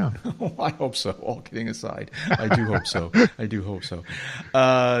have around. Oh, I hope so. All kidding aside, I do hope so.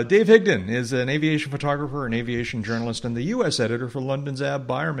 Dave Higdon is an aviation photographer and aviation journalist and the U.S. editor for London's Ab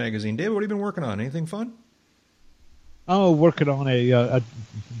Buyer magazine. David, what have you been working on? Anything fun? Oh, working on I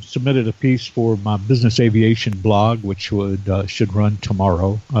submitted a piece for my business aviation blog, which should run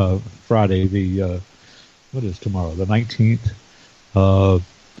tomorrow, Friday. What is tomorrow? The 19th.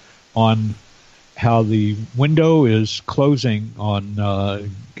 On how the window is closing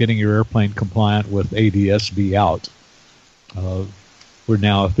on getting your airplane compliant with ADS-B out. We're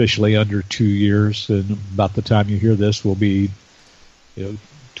now officially under 2 years, and about the time you hear this, we'll be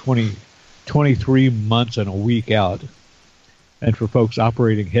 23 months and a week out. And for folks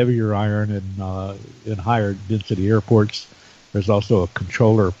operating heavier iron in higher density airports, there's also a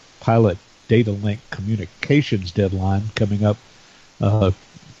controller pilot data link communications deadline coming up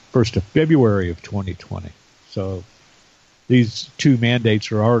 1st of February of 2020. So these two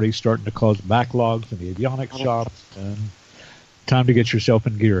mandates are already starting to cause backlogs in the avionics shops, and time to get yourself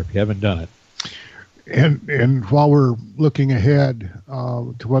in gear if you haven't done it. And while we're looking ahead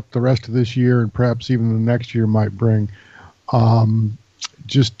to what the rest of this year and perhaps even the next year might bring,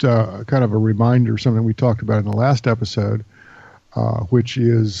 just kind of a reminder, something we talked about in the last episode, which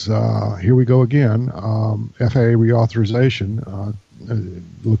is, here we go again, FAA reauthorization,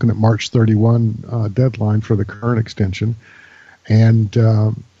 looking at March 31 deadline for the current extension, and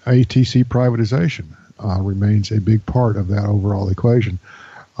ATC privatization remains a big part of that overall equation.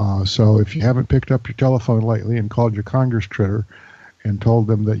 So if you haven't picked up your telephone lately and called your Congress critter and told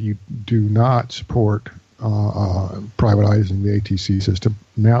them that you do not support privatizing the ATC system,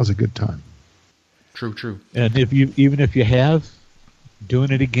 now's a good time. True. And even if you have,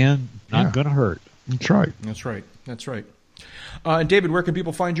 doing it again, not going to hurt. That's right. That's right. David, where can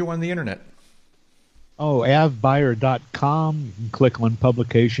people find you on the internet? avbuyer.com. You can click on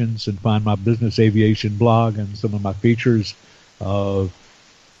publications and find my business aviation blog and some of my features.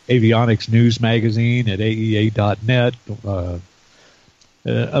 Avionics News Magazine at aea.net.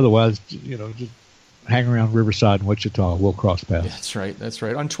 Otherwise, just hang around Riverside and Wichita. We'll cross paths. That's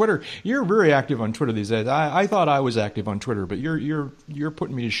right. On Twitter, you're very active on Twitter these days. I thought I was active on Twitter, but you're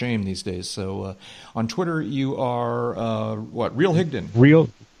putting me to shame these days. So on Twitter, you are Real Higdon. Real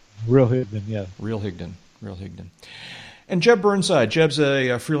Higdon, yeah. Real Higdon. And Jeb Burnside. Jeb's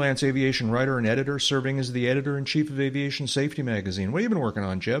a freelance aviation writer and editor, serving as the editor-in-chief of Aviation Safety Magazine. What have you been working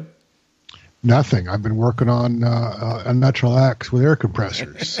on, Jeb? Nothing. I've been working on unnatural acts with air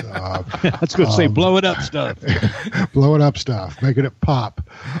compressors. I was going to say, blow it up stuff. Blowing up stuff, making it pop.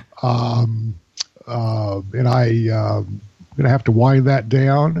 And I'm going to have to wind that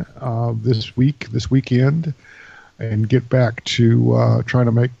down this weekend, and get back to trying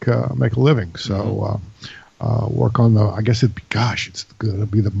to make a living. So work on it's going to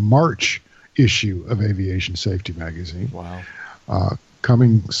be the March issue of Aviation Safety Magazine. Wow.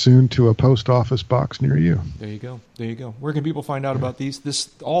 Coming soon to a post office box near you. There you go. Where can people find out about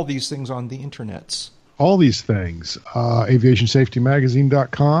all these things on the internets? All these things.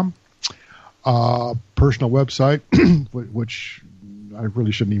 Aviationsafetymagazine.com. Personal website, which I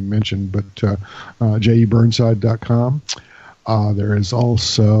really shouldn't even mention, but jeburnside.com. There is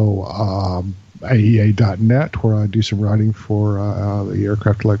also AEA.net, where I do some writing for the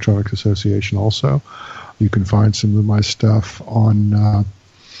Aircraft Electronics Association also. You can find some of my stuff on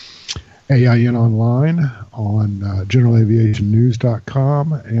AIN Online, on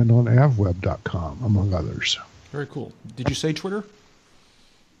generalaviationnews.com, and on avweb.com, among others. Very cool. Did you say Twitter?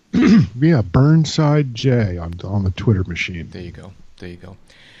 Yeah, Burnside J on the Twitter machine. There you go.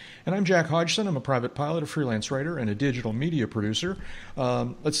 And I'm Jack Hodgson. I'm a private pilot, a freelance writer, and a digital media producer.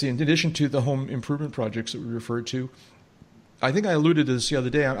 Let's see, in addition to the home improvement projects that we referred to, I think I alluded to this the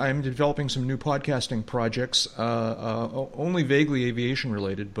other day. I'm developing some new podcasting projects, only vaguely aviation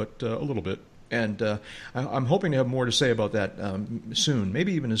related, but a little bit. And I'm hoping to have more to say about that soon,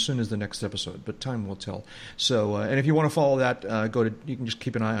 maybe even as soon as the next episode, but time will tell. So, and if you want to follow that, you can just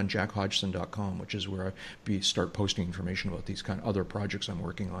keep an eye on jackhodgson.com, which is where I start posting information about these kind of other projects I'm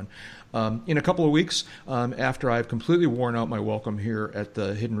working on. In a couple of weeks, after I've completely worn out my welcome here at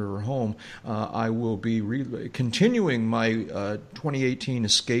the Hidden River home, I will be continuing my 2018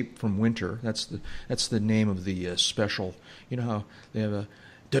 Escape from Winter. That's the name of the special. You know how they have a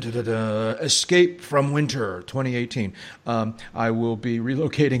Escape from Winter 2018. I will be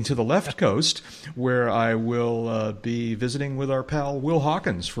relocating to the left coast, where I will be visiting with our pal Will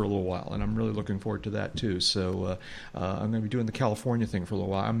Hawkins for a little while, and I'm really looking forward to that too. So I'm going to be doing the California thing for a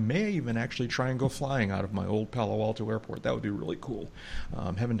little while. I may even actually try and go flying out of my old Palo Alto airport. That would be really cool.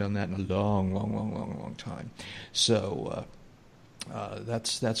 Haven't done that in a long time. So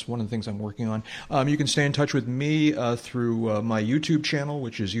That's one of the things I'm working on. You can stay in touch with me through my YouTube channel,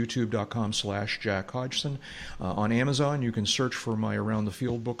 which is youtube.com/Jack Hodgson. On Amazon, you can search for my Around the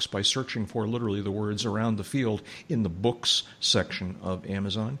Field books by searching for literally the words Around the Field in the books section of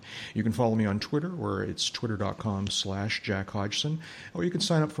Amazon. You can follow me on Twitter, where it's twitter.com/Jack Hodgson. Or you can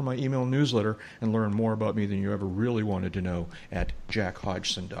sign up for my email newsletter and learn more about me than you ever really wanted to know at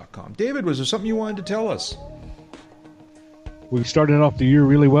jackhodgson.com. David, was there something you wanted to tell us? We started off the year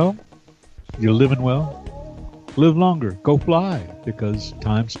really well. You're living well. Live longer. Go fly, because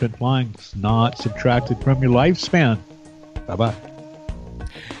time spent flying is not subtracted from your lifespan. Bye-bye.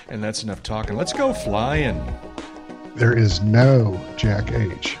 And that's enough talking. Let's go flying. There is no Jack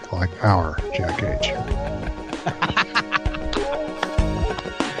H like our Jack H.